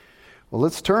Well,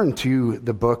 let's turn to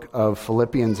the book of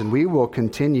Philippians, and we will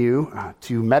continue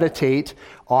to meditate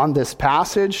on this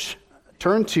passage.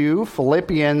 Turn to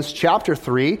Philippians chapter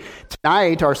 3.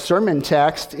 Tonight, our sermon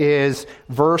text is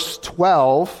verse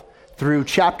 12 through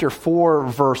chapter 4,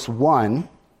 verse 1.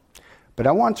 But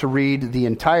I want to read the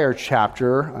entire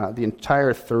chapter, the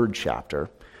entire third chapter,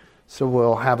 so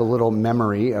we'll have a little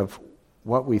memory of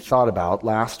what we thought about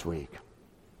last week.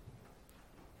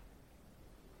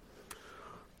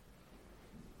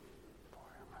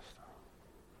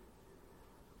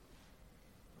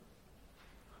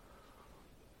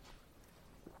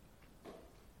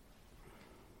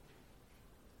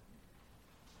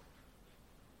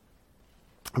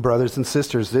 Brothers and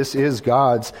sisters, this is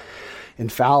God's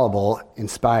infallible,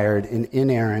 inspired, and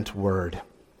inerrant word.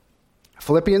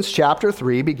 Philippians chapter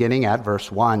 3, beginning at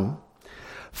verse 1.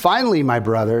 Finally, my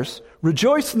brothers,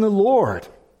 rejoice in the Lord.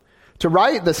 To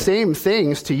write the same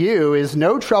things to you is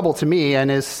no trouble to me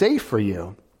and is safe for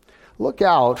you. Look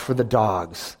out for the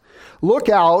dogs. Look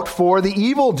out for the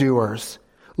evildoers.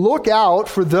 Look out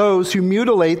for those who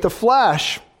mutilate the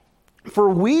flesh.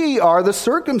 For we are the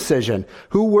circumcision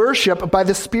who worship by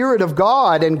the Spirit of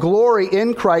God and glory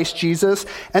in Christ Jesus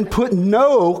and put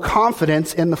no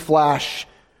confidence in the flesh.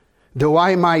 Though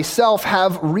I myself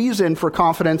have reason for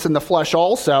confidence in the flesh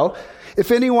also,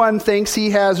 if anyone thinks he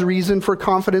has reason for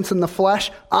confidence in the flesh,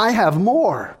 I have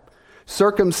more.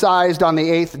 Circumcised on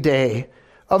the 8th day,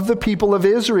 of the people of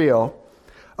Israel,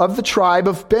 of the tribe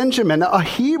of Benjamin, a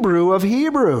Hebrew of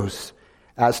Hebrews.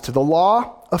 As to the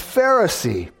law, a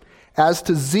Pharisee. As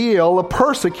to zeal, a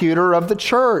persecutor of the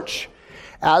church.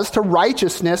 As to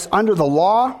righteousness under the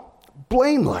law,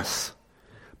 blameless.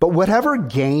 But whatever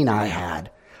gain I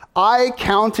had, I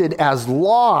counted as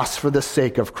loss for the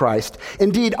sake of Christ.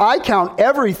 Indeed, I count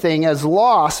everything as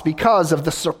loss because of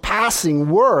the surpassing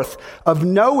worth of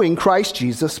knowing Christ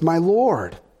Jesus my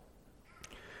Lord.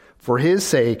 For his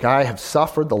sake, I have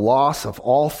suffered the loss of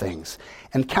all things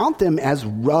and count them as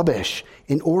rubbish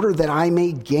in order that I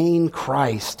may gain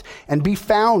Christ and be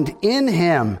found in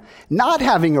him, not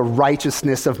having a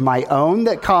righteousness of my own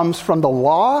that comes from the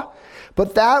law,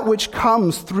 but that which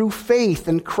comes through faith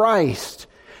in Christ,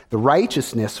 the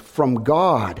righteousness from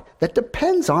God that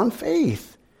depends on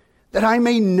faith, that I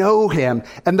may know him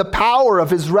and the power of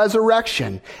his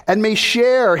resurrection and may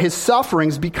share his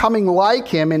sufferings, becoming like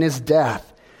him in his death,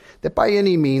 that by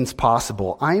any means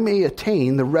possible I may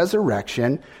attain the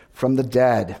resurrection from the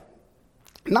dead.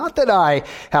 Not that I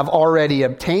have already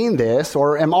obtained this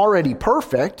or am already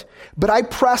perfect, but I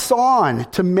press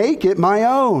on to make it my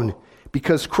own,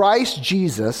 because Christ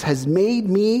Jesus has made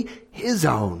me his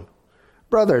own.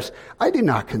 Brothers, I do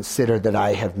not consider that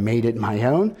I have made it my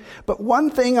own, but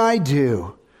one thing I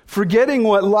do, forgetting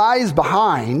what lies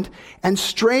behind and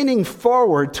straining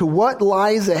forward to what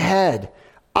lies ahead,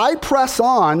 I press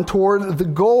on toward the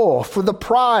goal for the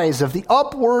prize of the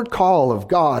upward call of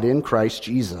God in Christ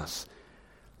Jesus.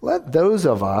 Let those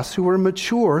of us who are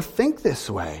mature think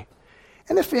this way.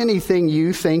 And if anything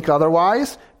you think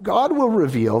otherwise, God will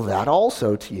reveal that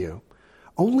also to you.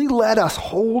 Only let us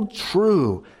hold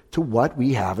true to what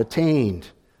we have attained.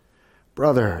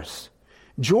 Brothers,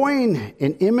 join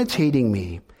in imitating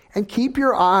me and keep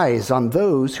your eyes on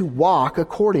those who walk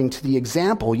according to the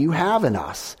example you have in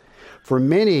us. For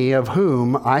many of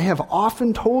whom I have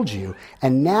often told you,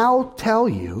 and now tell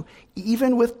you,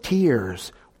 even with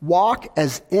tears, walk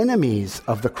as enemies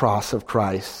of the cross of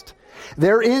Christ.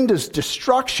 Their end is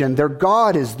destruction, their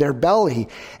God is their belly,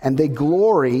 and they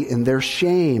glory in their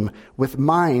shame, with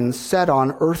minds set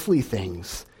on earthly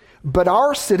things. But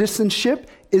our citizenship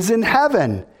is in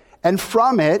heaven, and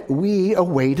from it we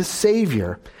await a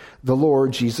Savior, the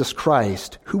Lord Jesus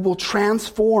Christ, who will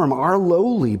transform our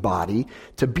lowly body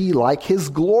to be like his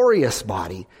glorious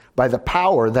body by the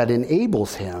power that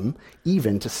enables him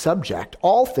even to subject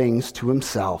all things to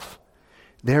himself.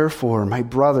 Therefore, my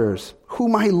brothers,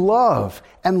 whom I love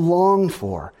and long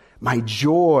for, my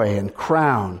joy and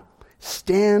crown,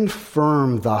 stand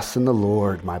firm thus in the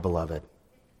Lord, my beloved.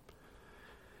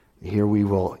 Here we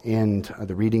will end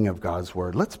the reading of God's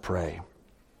word. Let's pray.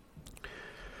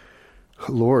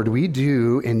 Lord, we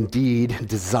do indeed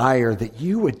desire that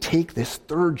you would take this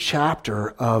third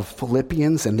chapter of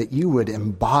Philippians and that you would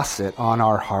emboss it on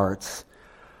our hearts.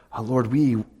 Lord,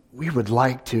 we would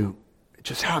like to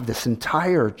just have this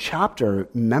entire chapter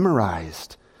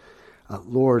memorized.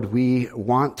 Lord, we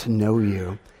want to know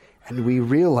you, and we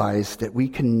realize that we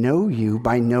can know you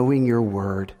by knowing your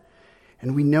word.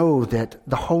 And we know that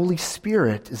the Holy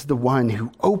Spirit is the one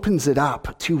who opens it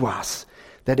up to us,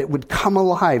 that it would come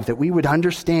alive, that we would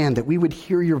understand, that we would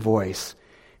hear your voice.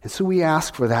 And so we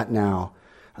ask for that now.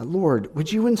 Lord,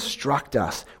 would you instruct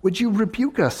us? Would you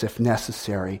rebuke us if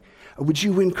necessary? Would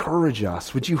you encourage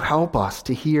us? Would you help us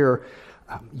to hear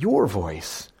your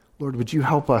voice? Lord, would you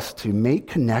help us to make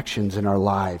connections in our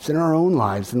lives, in our own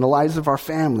lives, in the lives of our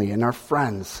family and our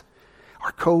friends,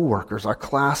 our co-workers, our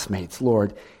classmates.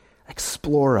 Lord,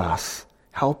 explore us,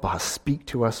 help us, speak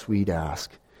to us, we'd ask.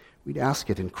 We'd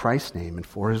ask it in Christ's name and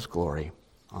for his glory.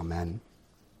 Amen.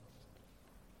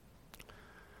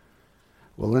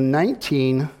 Well, in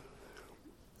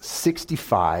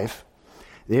 1965,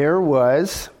 there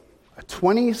was a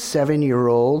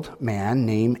 27-year-old man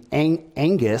named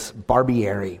Angus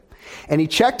Barbieri. And he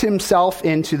checked himself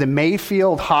into the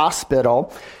Mayfield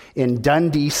Hospital in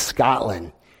Dundee,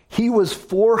 Scotland. He was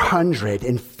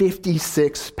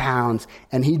 456 pounds,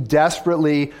 and he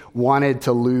desperately wanted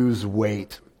to lose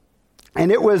weight.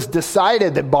 And it was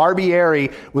decided that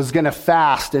Barbieri was going to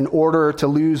fast in order to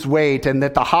lose weight, and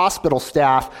that the hospital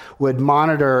staff would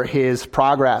monitor his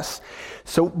progress.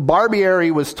 So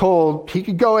Barbieri was told he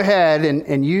could go ahead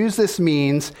and use this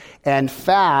means and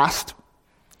fast,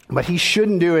 but he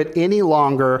shouldn't do it any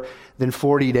longer than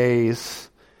 40 days.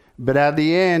 But at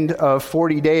the end of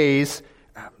 40 days,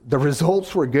 the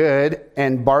results were good,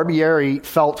 and Barbieri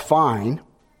felt fine.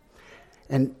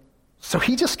 And so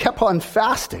he just kept on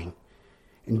fasting.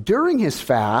 And during his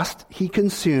fast, he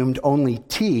consumed only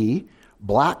tea,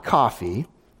 black coffee,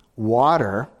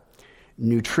 water,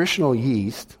 nutritional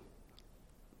yeast,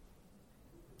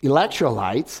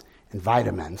 electrolytes, and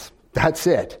vitamins. That's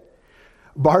it.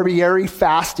 Barbieri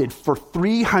fasted for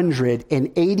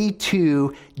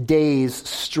 382 days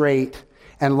straight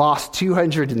and lost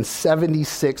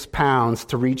 276 pounds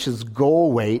to reach his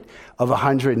goal weight of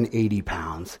 180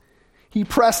 pounds. He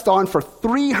pressed on for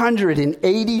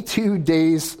 382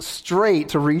 days straight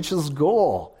to reach his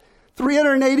goal.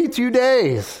 382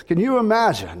 days. Can you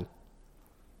imagine?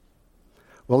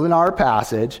 Well, in our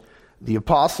passage, the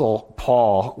Apostle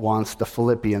Paul wants the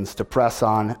Philippians to press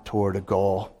on toward a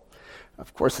goal.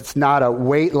 Of course, it's not a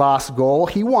weight loss goal.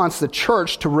 He wants the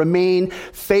church to remain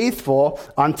faithful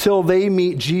until they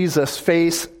meet Jesus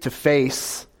face to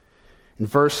face. In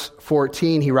verse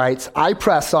 14, he writes, I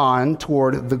press on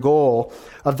toward the goal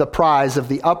of the prize of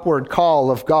the upward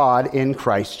call of God in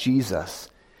Christ Jesus.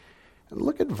 And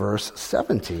look at verse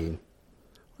 17.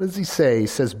 What does he say? He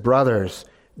says, brothers,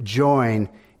 join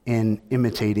in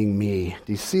imitating me.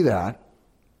 Do you see that?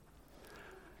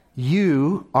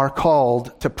 You are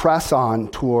called to press on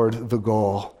toward the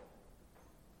goal.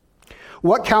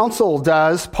 What counsel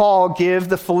does Paul give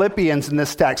the Philippians in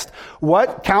this text?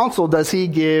 What counsel does he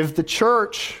give the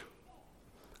church?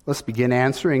 Let's begin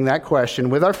answering that question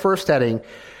with our first heading,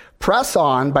 press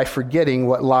on by forgetting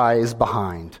what lies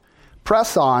behind.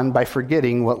 Press on by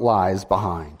forgetting what lies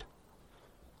behind.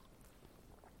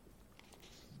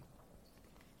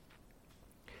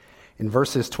 In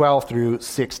verses 12 through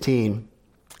 16,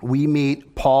 we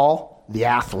meet Paul, the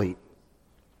athlete.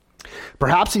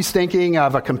 Perhaps he's thinking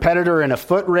of a competitor in a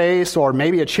foot race or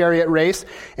maybe a chariot race,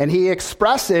 and he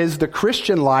expresses the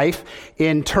Christian life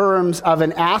in terms of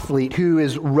an athlete who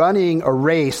is running a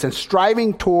race and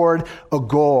striving toward a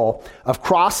goal of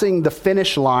crossing the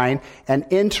finish line and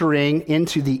entering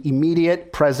into the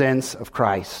immediate presence of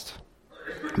Christ.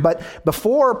 But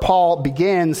before Paul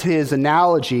begins his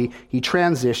analogy, he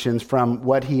transitions from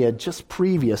what he had just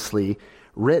previously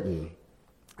written.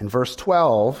 In verse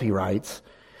 12, he writes,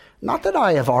 not that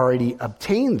I have already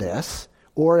obtained this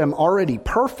or am already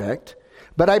perfect,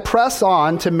 but I press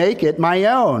on to make it my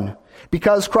own,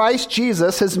 because Christ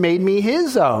Jesus has made me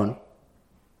his own.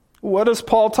 What is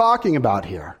Paul talking about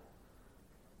here?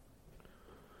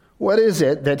 What is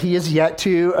it that he is yet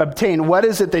to obtain? What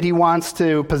is it that he wants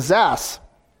to possess?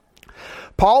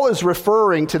 Paul is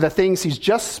referring to the things he's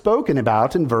just spoken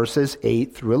about in verses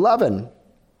 8 through 11.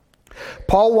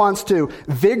 Paul wants to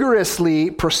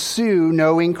vigorously pursue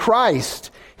knowing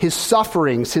Christ, his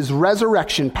sufferings, his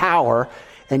resurrection power,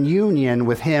 and union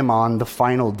with him on the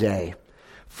final day.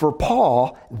 For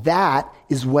Paul, that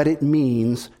is what it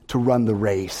means to run the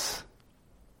race.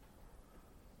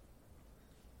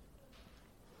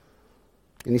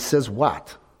 And he says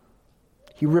what?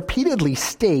 He repeatedly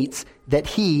states that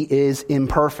he is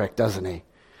imperfect, doesn't he?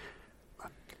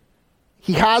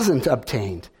 He hasn't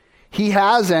obtained. He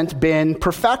hasn't been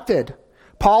perfected.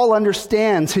 Paul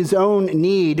understands his own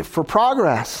need for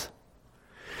progress.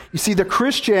 You see, the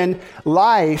Christian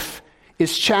life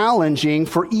is challenging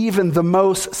for even the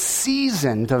most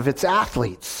seasoned of its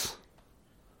athletes.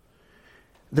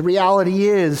 The reality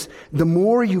is, the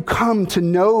more you come to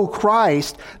know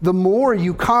Christ, the more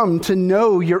you come to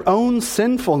know your own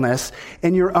sinfulness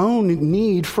and your own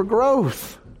need for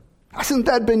growth. Hasn't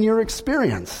that been your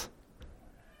experience?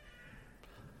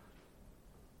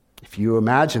 If you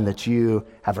imagine that you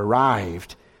have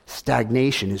arrived,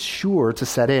 stagnation is sure to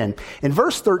set in. In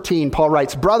verse 13, Paul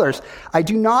writes, "Brothers, I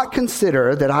do not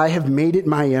consider that I have made it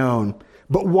my own,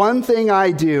 but one thing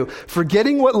I do,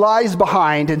 forgetting what lies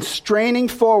behind and straining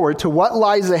forward to what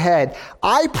lies ahead,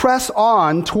 I press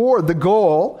on toward the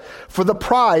goal for the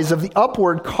prize of the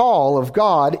upward call of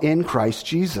God in Christ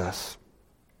Jesus."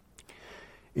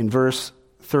 In verse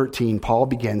 13, Paul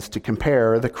begins to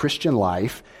compare the Christian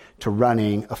life to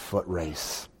running a foot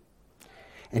race.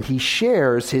 And he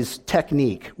shares his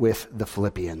technique with the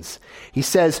Philippians. He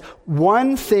says,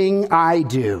 "One thing I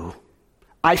do,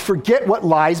 I forget what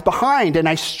lies behind and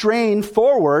I strain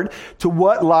forward to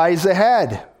what lies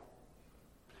ahead."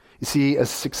 You see, a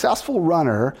successful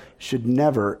runner should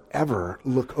never, ever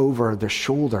look over their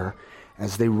shoulder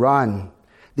as they run.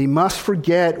 They must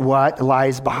forget what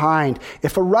lies behind.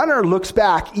 If a runner looks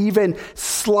back even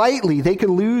slightly, they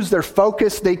can lose their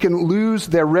focus, they can lose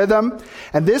their rhythm,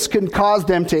 and this can cause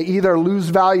them to either lose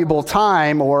valuable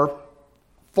time or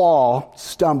fall,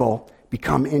 stumble,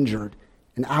 become injured,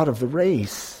 and out of the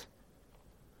race.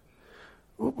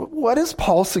 What is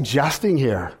Paul suggesting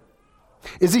here?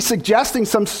 Is he suggesting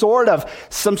some sort of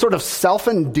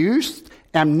self-induced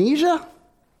amnesia?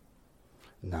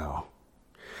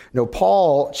 No,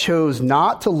 Paul chose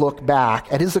not to look back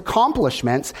at his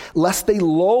accomplishments lest they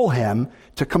lull him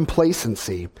to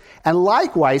complacency. And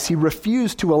likewise, he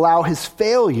refused to allow his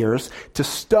failures to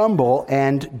stumble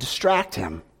and distract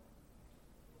him.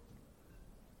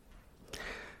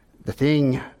 The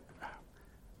things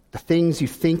you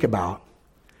think about,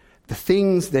 the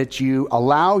things that you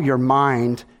allow your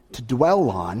mind to dwell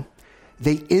on,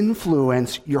 they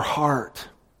influence your heart.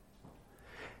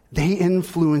 They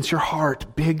influence your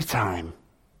heart big time.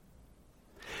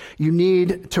 You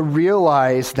need to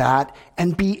realize that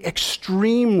and be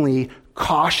extremely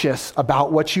cautious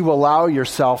about what you allow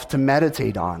yourself to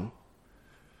meditate on.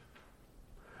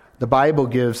 The Bible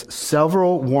gives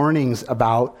several warnings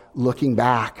about looking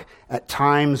back at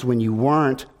times when you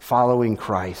weren't following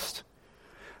Christ.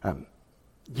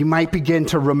 You might begin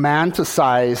to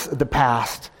romanticize the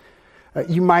past.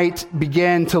 You might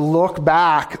begin to look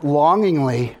back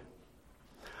longingly.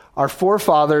 Our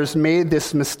forefathers made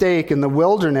this mistake in the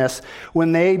wilderness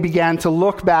when they began to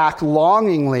look back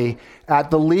longingly at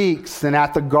the leeks and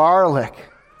at the garlic,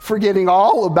 forgetting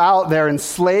all about their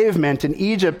enslavement in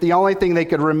Egypt. The only thing they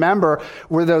could remember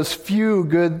were those few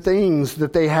good things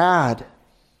that they had.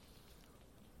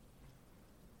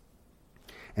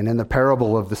 And in the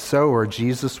parable of the sower,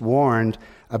 Jesus warned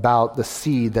about the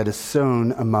seed that is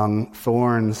sown among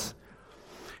thorns.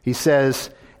 He says,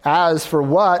 "As for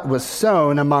what was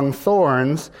sown among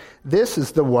thorns, this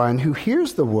is the one who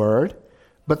hears the word,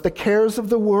 but the cares of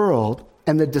the world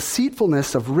and the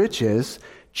deceitfulness of riches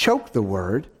choke the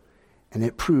word, and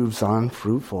it proves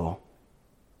unfruitful."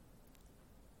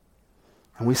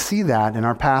 And we see that in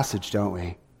our passage, don't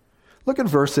we? Look at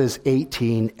verses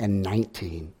 18 and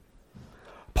 19.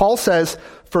 Paul says,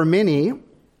 "For many,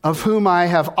 of whom I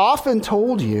have often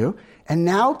told you, and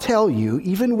now tell you,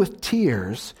 even with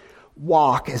tears,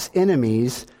 walk as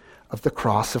enemies of the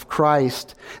cross of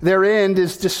Christ. Their end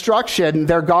is destruction,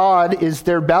 their God is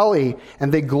their belly,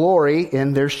 and they glory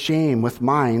in their shame with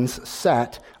minds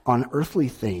set on earthly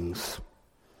things."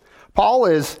 Paul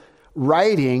is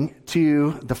writing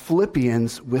to the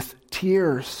Philippians with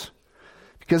tears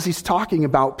because he's talking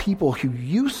about people who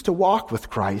used to walk with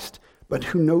Christ but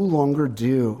who no longer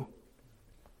do.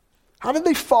 How did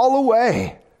they fall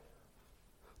away?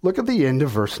 Look at the end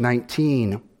of verse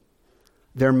 19.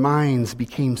 Their minds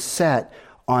became set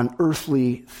on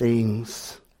earthly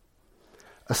things.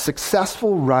 A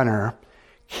successful runner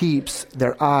keeps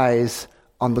their eyes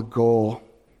on the goal.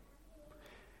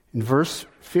 In verse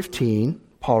 15,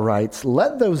 Paul writes,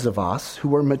 "Let those of us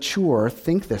who are mature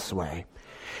think this way.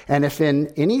 And if in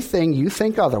anything you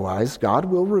think otherwise, God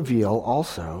will reveal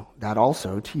that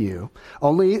also to you.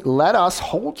 Only let us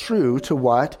hold true to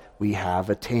what we have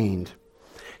attained."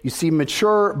 You see,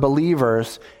 mature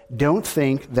believers don't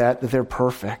think that they're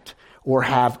perfect or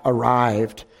have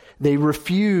arrived. They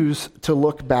refuse to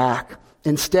look back.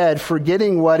 Instead,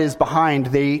 forgetting what is behind,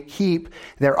 they keep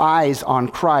their eyes on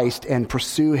Christ and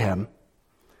pursue him.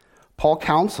 Paul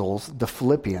counsels the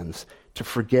Philippians to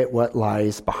forget what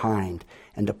lies behind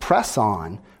and to press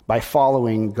on by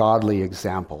following godly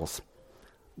examples.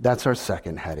 That's our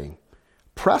second heading.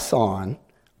 Press on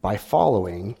by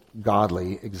following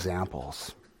godly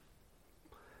examples.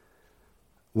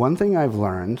 One thing I've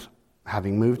learned,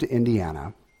 having moved to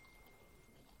Indiana,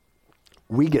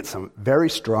 we get some very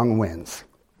strong winds.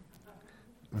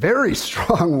 Very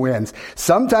strong winds.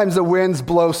 Sometimes the winds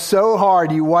blow so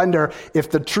hard you wonder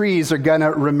if the trees are going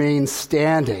to remain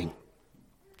standing.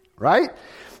 Right?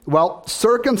 Well,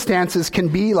 circumstances can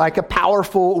be like a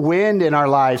powerful wind in our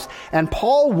lives, and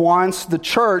Paul wants the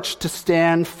church to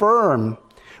stand firm.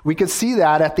 We could see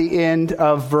that at the end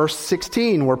of verse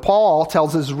 16, where Paul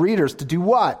tells his readers to do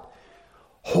what?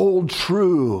 Hold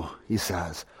true, he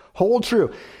says. Hold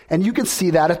true. And you can see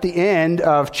that at the end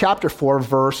of chapter 4,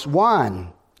 verse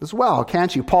 1 as well,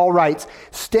 can't you? Paul writes,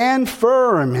 "Stand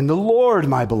firm in the Lord,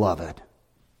 my beloved."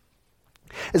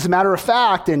 As a matter of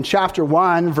fact, in chapter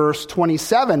 1, verse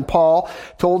 27, Paul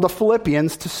told the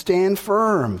Philippians to stand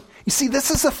firm. You see,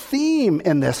 this is a theme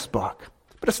in this book.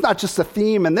 But it's not just a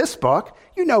theme in this book.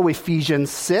 You know Ephesians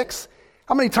 6.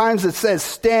 How many times it says,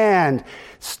 stand,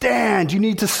 stand, you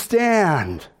need to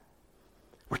stand.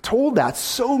 We're told that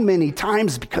so many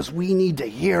times because we need to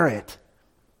hear it.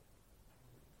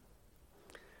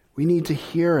 We need to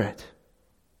hear it.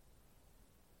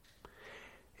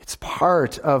 It's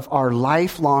part of our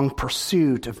lifelong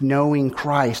pursuit of knowing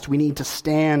Christ. We need to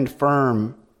stand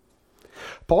firm.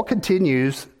 Paul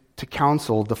continues to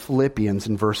counsel the Philippians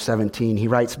in verse 17. He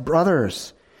writes,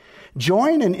 "Brothers,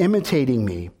 join in imitating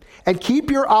me, and keep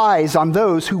your eyes on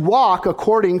those who walk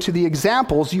according to the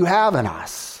examples you have in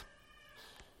us."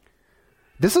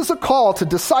 This is a call to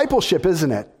discipleship,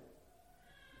 isn't it?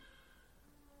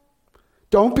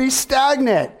 Don't be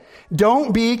stagnant.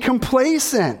 Don't be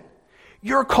complacent.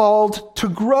 You're called to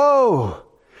grow.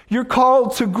 You're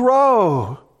called to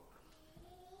grow.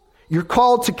 You're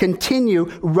called to continue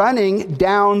running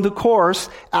down the course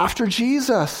after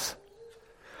Jesus.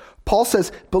 Paul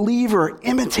says, "Believer,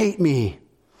 imitate me.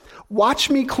 Watch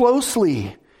me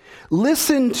closely.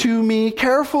 Listen to me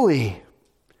carefully.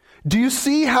 Do you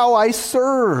see how I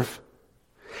serve?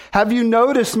 Have you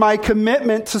noticed my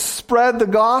commitment to spread the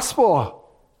gospel?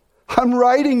 I'm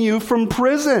writing you from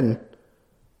prison.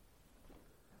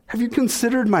 Have you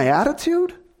considered my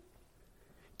attitude?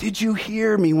 Did you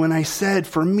hear me when I said,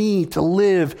 for me to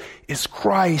live is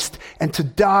Christ and to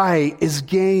die is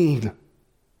gain?"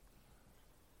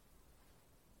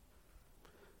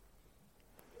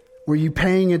 Were you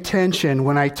paying attention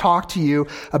when I talked to you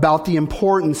about the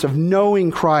importance of knowing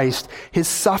Christ, his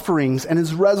sufferings, and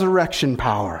his resurrection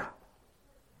power?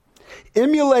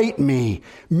 Emulate me,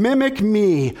 mimic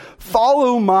me,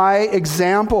 follow my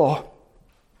example.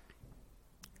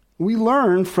 We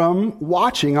learn from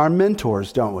watching our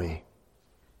mentors, don't we?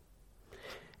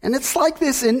 And it's like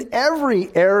this in every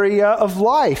area of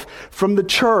life, from the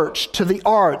church to the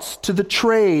arts, to the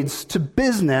trades, to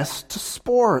business, to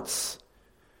sports.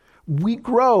 We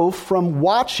grow from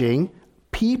watching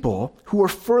people who are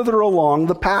further along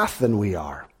the path than we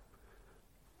are.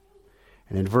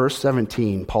 And in verse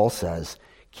 17, Paul says,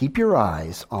 "Keep your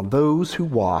eyes on those who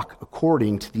walk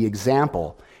according to the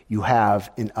example you have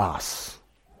in us."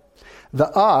 The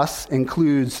us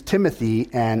includes Timothy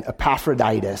and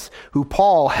Epaphroditus, who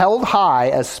Paul held high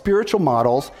as spiritual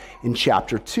models in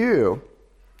chapter 2.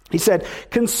 He said,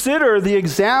 "Consider the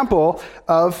example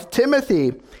of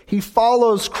Timothy. He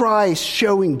follows Christ,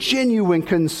 showing genuine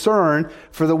concern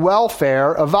for the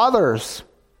welfare of others.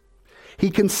 He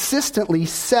consistently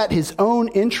set his own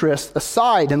interests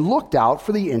aside and looked out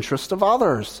for the interest of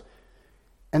others."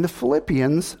 And the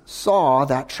Philippians saw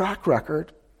that track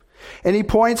record. And he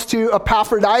points to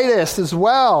Epaphroditus as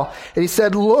well. And he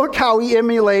said, look how he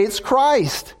emulates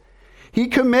Christ. He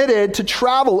committed to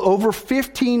travel over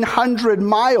 1,500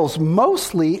 miles,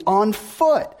 mostly on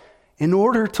foot, in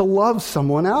order to love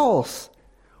someone else.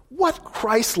 What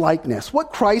Christ-likeness,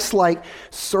 what Christ-like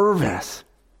service.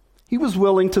 He was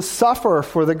willing to suffer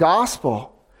for the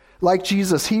gospel. Like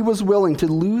Jesus, he was willing to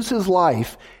lose his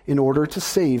life in order to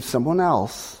save someone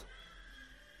else.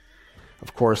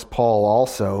 Of course, Paul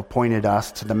also pointed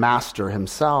us to the Master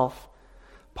himself.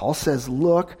 Paul says,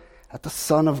 look at the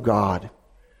Son of God,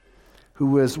 who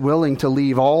was willing to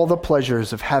leave all the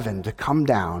pleasures of heaven to come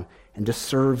down and to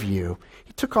serve you.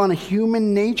 He took on a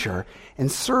human nature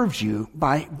and served you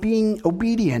by being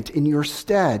obedient in your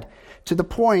stead to the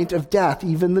point of death,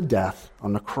 even the death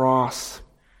on the cross.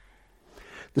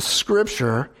 The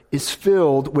scripture is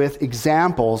filled with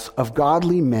examples of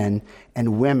godly men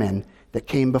and women that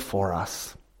came before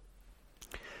us.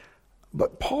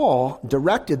 But Paul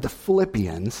directed the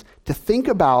Philippians to think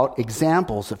about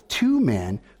examples of two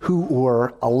men who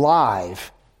were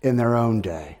alive in their own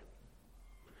day.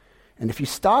 And if you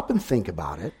stop and think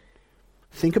about it,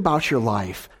 think about your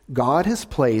life. God has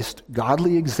placed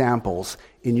godly examples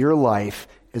in your life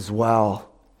as well.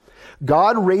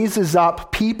 God raises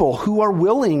up people who are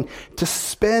willing to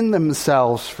spend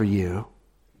themselves for you.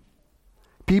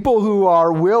 people who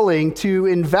are willing to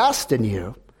invest in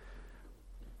you.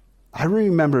 I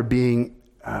remember being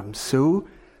so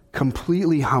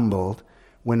completely humbled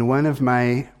when one of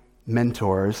my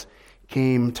mentors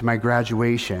came to my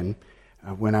graduation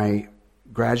when I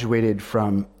graduated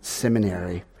from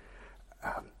seminary.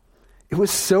 It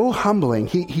was so humbling.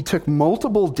 He took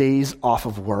multiple days off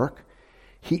of work.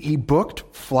 He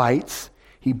booked flights.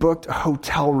 He booked a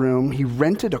hotel room. He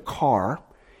rented a car.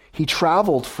 He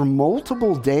traveled for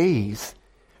multiple days.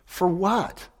 For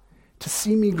what? To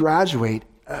see me graduate,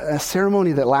 a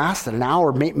ceremony that lasted an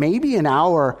hour, maybe an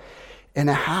hour and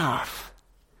a half.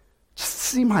 Just to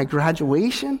see my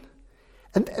graduation.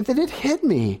 And then it hit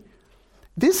me.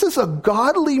 This is a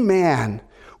godly man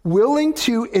willing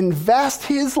to invest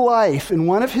his life in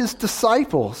one of his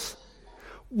disciples.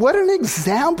 What an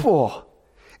example.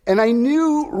 And I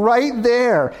knew right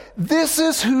there, this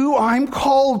is who I'm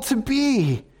called to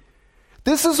be.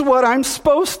 This is what I'm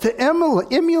supposed to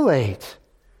emulate.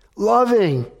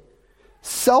 Loving,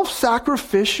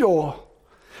 self-sacrificial,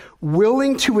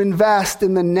 willing to invest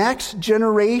in the next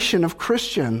generation of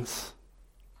Christians.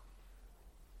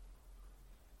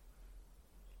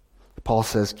 Paul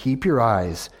says, keep your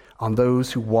eyes on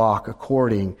those who walk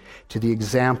according to the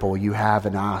example you have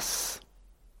in us.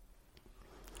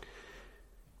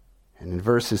 And in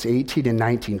verses 18 and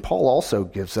 19, Paul also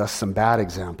gives us some bad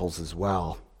examples as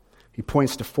well. He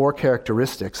points to 4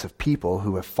 characteristics of people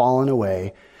who have fallen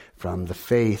away from the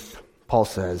faith. Paul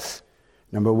says,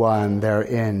 number 1, their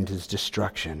end is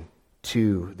destruction.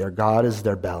 2, their God is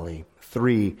their belly.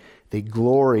 3, they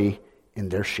glory in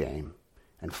their shame.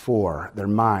 And 4, their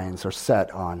minds are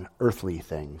set on earthly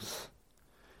things.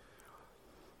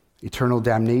 Eternal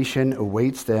damnation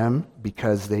awaits them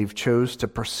because they've chose to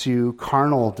pursue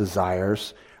carnal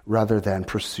desires rather than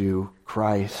pursue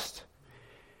Christ.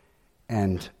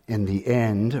 And in the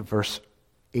end, verse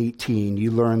 18,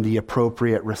 you learn the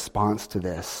appropriate response to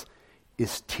this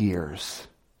is tears.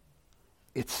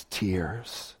 It's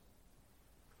tears.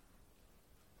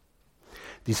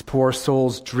 These poor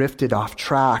souls drifted off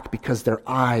track because their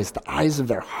eyes, the eyes of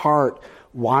their heart,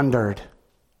 wandered.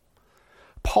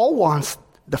 Paul wants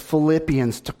the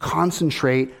Philippians to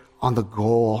concentrate on the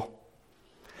goal.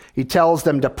 He tells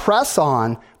them to press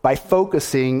on by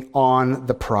focusing on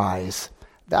the prize.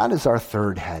 That is our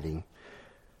third heading.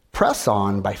 Press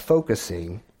on by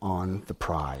focusing on the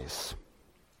prize.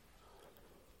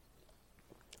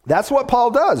 That's what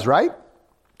Paul does, right?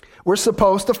 We're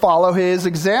supposed to follow his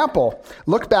example.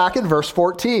 Look back at verse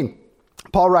 14.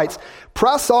 Paul writes,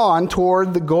 press on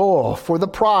toward the goal for the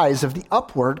prize of the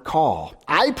upward call.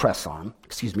 I press on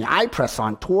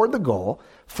toward the goal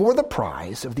for the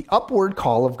prize of the upward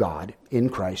call of God in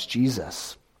Christ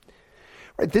Jesus.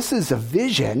 Right, this is a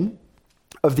vision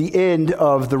of the end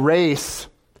of the race.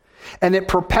 And it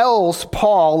propels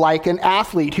Paul like an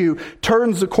athlete who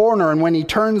turns the corner, and when he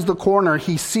turns the corner,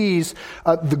 he sees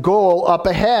the goal up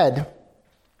ahead.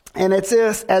 And it's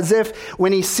as if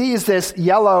when he sees this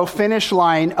yellow finish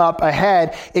line up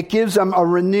ahead, it gives him a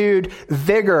renewed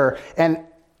vigor and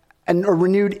a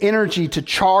renewed energy to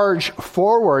charge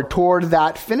forward toward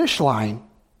that finish line.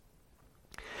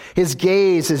 His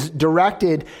gaze is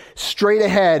directed straight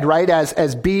ahead, right,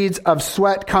 as beads of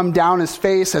sweat come down his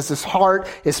face, as his heart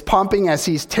is pumping, as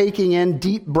he's taking in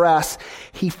deep breaths.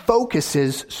 He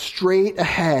focuses straight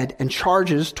ahead and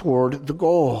charges toward the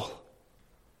goal.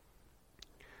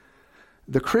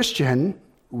 The Christian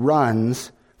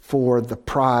runs for the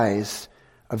prize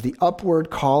of the upward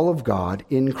call of God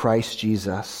in Christ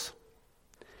Jesus.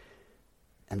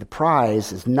 And the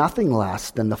prize is nothing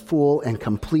less than the full and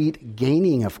complete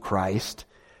gaining of Christ,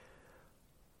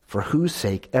 for whose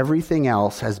sake everything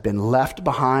else has been left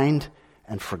behind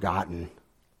and forgotten.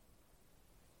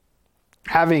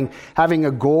 Having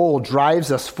a goal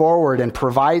drives us forward and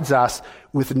provides us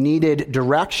with needed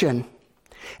direction.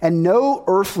 And no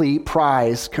earthly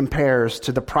prize compares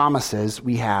to the promises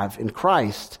we have in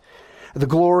Christ. The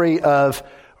glory of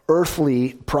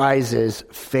earthly prizes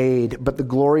fade, but the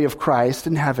glory of Christ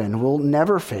in heaven will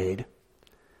never fade.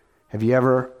 Have you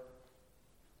ever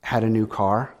had a new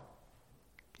car?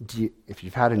 If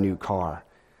you've had a new car,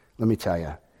 let me tell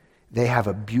you, they have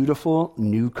a beautiful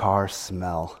new car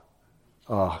smell.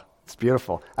 Oh, it's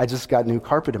beautiful. I just got new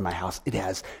carpet in my house. It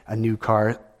has a new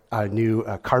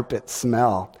carpet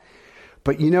smell.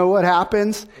 But you know what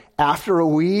happens? After a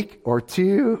week or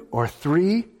 2 or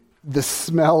 3, the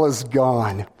smell is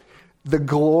gone. The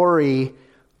glory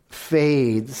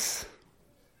fades.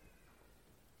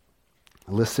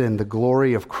 Listen, the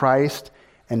glory of Christ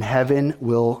and heaven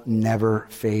will never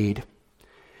fade.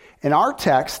 And our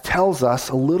text tells us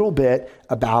a little bit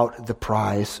about the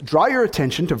prize. Draw your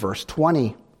attention to verse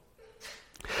 20.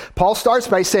 Paul starts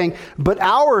by saying, "But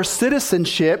our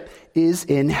citizenship is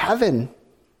in heaven."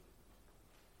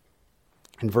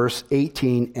 In verse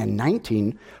 18 and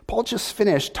 19, Paul just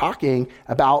finished talking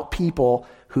about people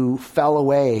who fell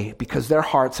away because their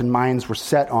hearts and minds were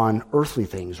set on earthly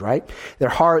things, right? Their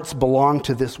hearts belonged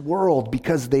to this world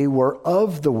because they were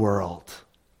of the world.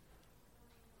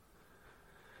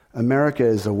 America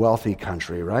is a wealthy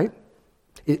country, right?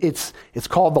 It's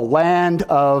called the land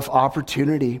of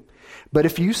opportunity. But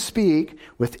if you speak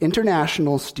with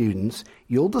international students,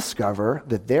 you'll discover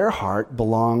that their heart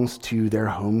belongs to their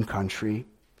home country.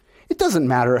 It doesn't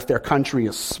matter if their country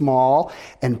is small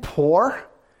and poor.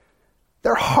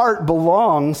 Their heart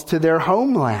belongs to their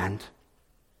homeland.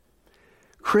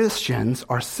 Christians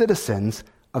are citizens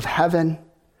of heaven.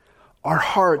 Our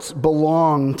hearts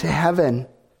belong to heaven.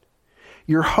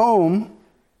 Your home,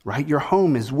 right? Your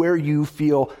home is where you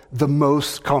feel the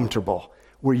most comfortable,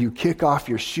 where you kick off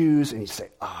your shoes and you say,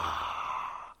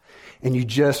 ah, and you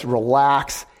just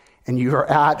relax and you are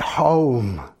at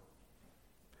home,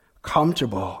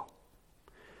 comfortable.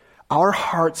 Our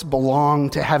hearts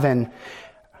belong to heaven.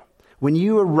 When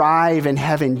you arrive in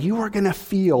heaven, you are going to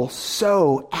feel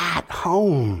so at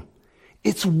home.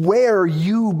 It's where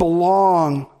you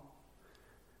belong.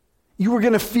 You are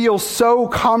going to feel so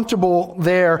comfortable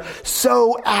there,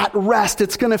 so at rest.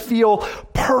 It's going to feel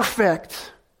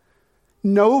perfect.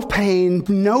 No pain,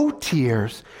 no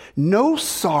tears, no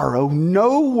sorrow,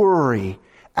 no worry,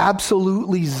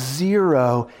 absolutely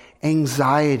zero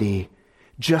anxiety,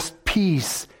 just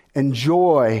peace and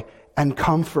joy and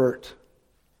comfort.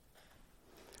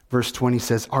 Verse 20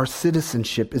 says, "Our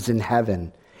citizenship is in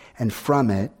heaven, and from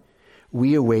it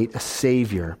we await a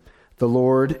Savior, the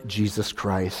Lord Jesus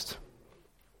Christ."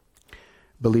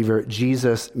 Believer,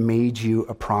 Jesus made you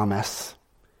a promise.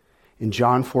 In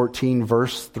John 14,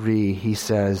 verse 3, he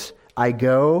says, "I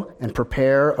go and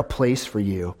prepare a place for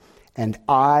you, and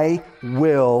I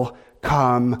will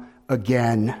come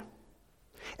again.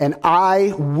 And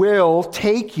I will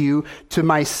take you to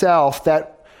myself,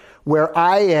 that where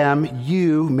I am,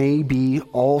 you may be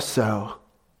also."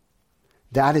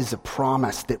 That is a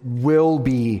promise that will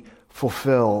be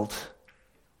fulfilled.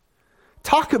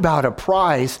 Talk about a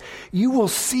prize. You will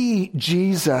see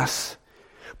Jesus,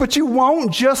 but you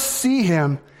won't just see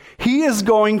him. He is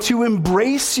going to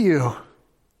embrace you.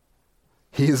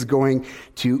 He is going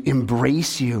to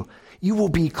embrace you. You will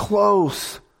be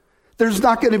close. There's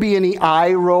not going to be any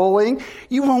eye rolling.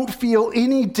 You won't feel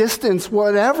any distance,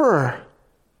 whatever.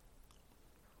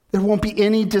 There won't be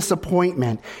any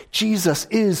disappointment. Jesus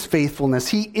is faithfulness.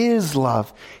 He is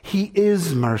love. He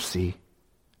is mercy.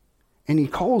 And he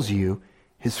calls you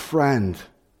his friend.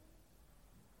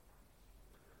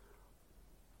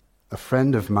 A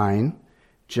friend of mine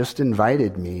just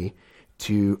invited me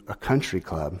to a country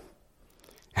club.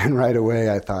 And right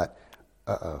away I thought,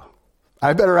 uh-oh.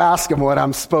 I better ask him what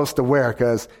I'm supposed to wear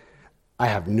because I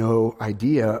have no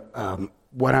idea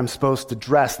what I'm supposed to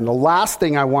dress. And the last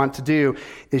thing I want to do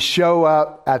is show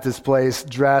up at this place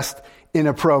dressed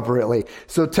inappropriately.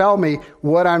 So tell me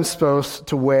what I'm supposed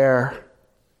to wear.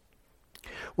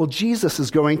 Well, Jesus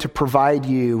is going to provide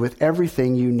you with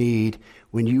everything you need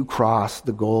when you cross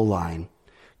the goal line.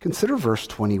 Consider verse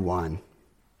 21.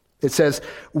 It says,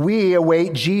 "We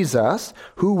await Jesus,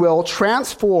 who will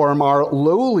transform our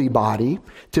lowly body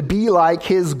to be like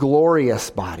his glorious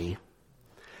body."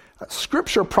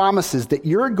 Scripture promises that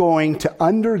you're going to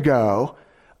undergo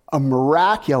a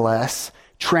miraculous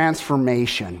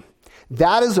transformation.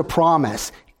 That is a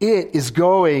promise. It is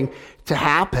going to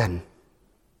happen.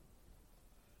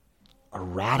 A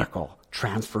radical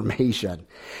transformation.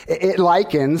 It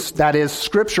likens, that is,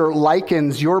 Scripture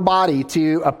likens your body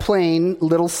to a plain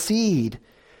little seed,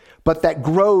 but that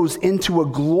grows into a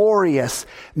glorious,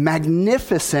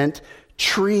 magnificent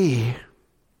tree,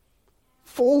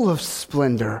 full of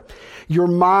splendor. Your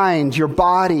mind, your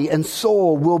body, and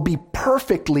soul will be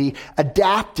perfectly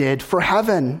adapted for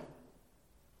heaven.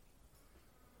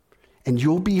 And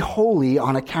you'll be holy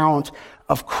on account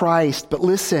of Christ. But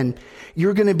listen,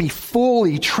 you're going to be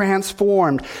fully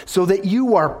transformed so that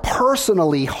you are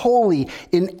personally holy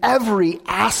in every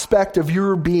aspect of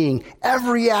your being,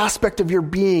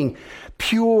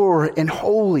 pure and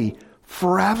holy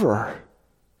forever.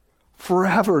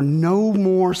 Forever, no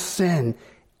more sin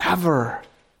ever.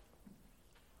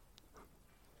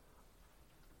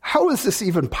 How is this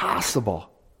even possible?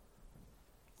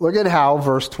 Look at how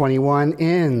verse 21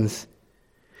 ends.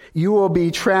 "You will be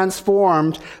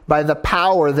transformed by the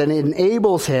power that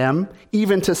enables him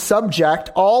even to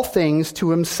subject all things to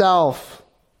himself."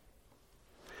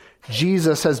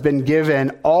 Jesus has been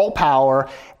given all power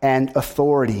and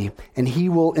authority, and he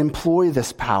will employ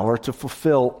this power to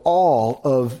fulfill all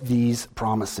of these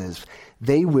promises.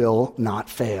 They will not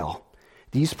fail.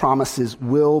 These promises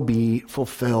will be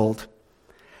fulfilled.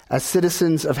 As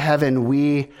citizens of heaven,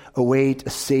 we await a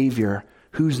Savior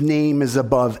whose name is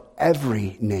above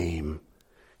every name,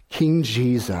 King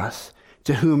Jesus,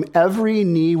 to whom every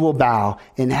knee will bow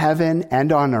in heaven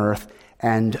and on earth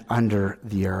and under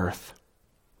the earth.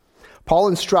 Paul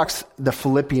instructs the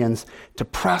Philippians to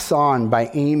press on by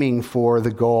aiming for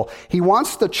the goal. He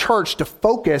wants the church to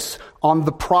focus on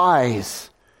the prize,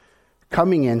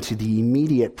 coming into the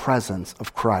immediate presence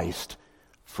of Christ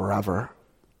forever.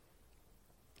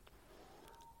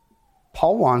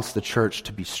 Paul wants the church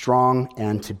to be strong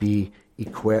and to be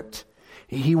equipped.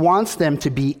 He wants them to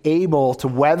be able to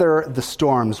weather the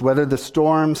storms, whether the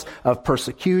storms of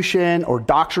persecution or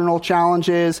doctrinal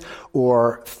challenges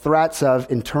or threats of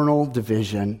internal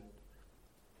division.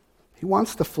 He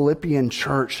wants the Philippian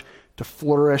church to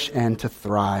flourish and to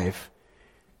thrive.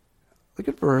 Look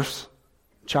at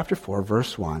chapter 4,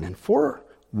 verse 1. And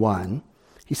 4:1,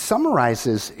 he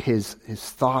summarizes his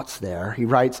thoughts there. He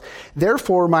writes,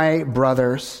 "Therefore, my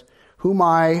brothers, whom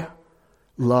I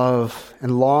love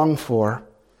and long for,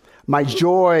 my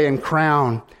joy and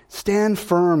crown, stand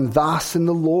firm thus in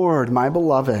the Lord, my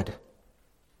beloved."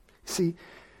 See,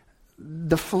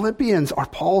 the Philippians are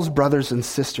Paul's brothers and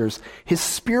sisters, his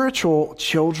spiritual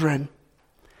children.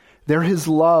 They're his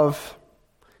love,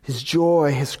 his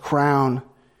joy, his crown,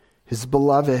 his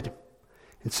beloved.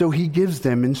 And so he gives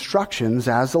them instructions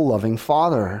as a loving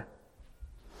father.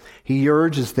 He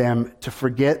urges them to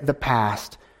forget the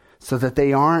past so that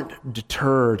they aren't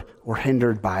deterred or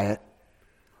hindered by it.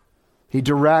 He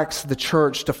directs the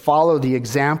church to follow the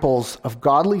examples of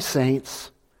godly saints.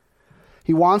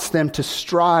 He wants them to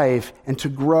strive and to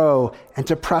grow and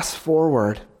to press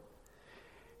forward.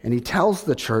 And he tells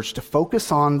the church to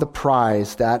focus on the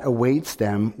prize that awaits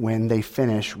them when they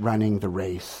finish running the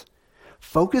race.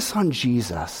 Focus on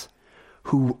Jesus,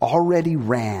 who already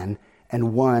ran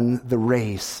and won the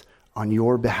race on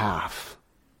your behalf.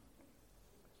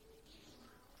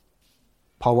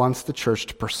 Paul wants the church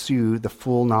to pursue the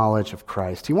full knowledge of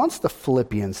Christ. He wants the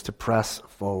Philippians to press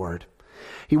forward.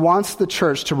 He wants the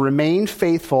church to remain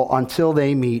faithful until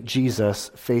they meet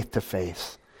Jesus face to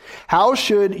face. How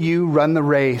should you run the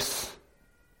race?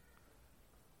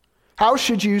 How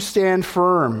should you stand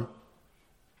firm?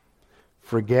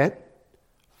 Forget,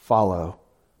 follow,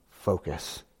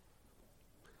 focus.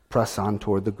 Press on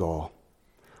toward the goal.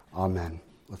 Amen.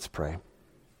 Let's pray.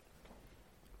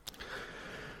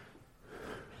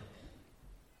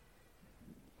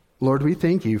 Lord, we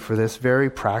thank you for this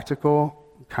very practical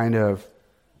kind of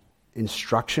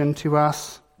instruction to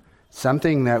us,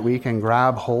 something that we can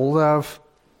grab hold of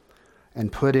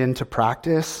and put into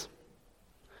practice.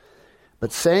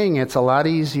 But saying it's a lot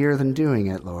easier than doing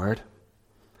it, Lord.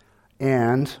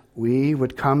 And we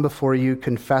would come before you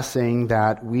confessing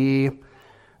that we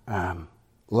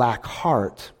lack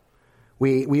heart.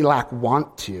 We lack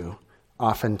want to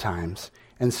oftentimes.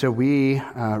 And so we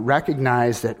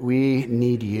recognize that we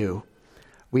need you.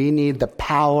 We need the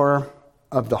power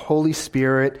of the Holy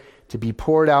Spirit to be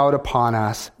poured out upon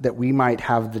us that we might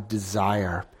have the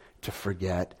desire to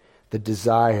forget, the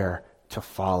desire to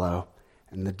follow,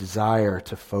 and the desire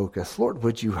to focus. Lord,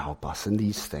 would you help us in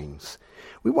these things?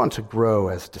 We want to grow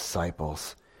as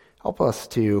disciples. Help us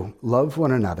to love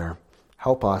one another.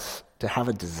 Help us to have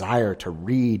a desire to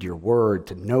read your word,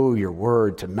 to know your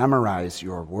word, to memorize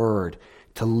your word,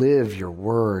 to live your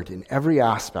word in every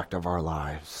aspect of our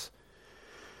lives.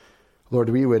 Lord,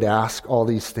 we would ask all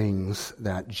these things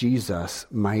that Jesus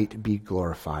might be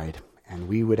glorified, and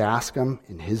we would ask them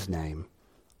in his name.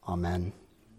 Amen.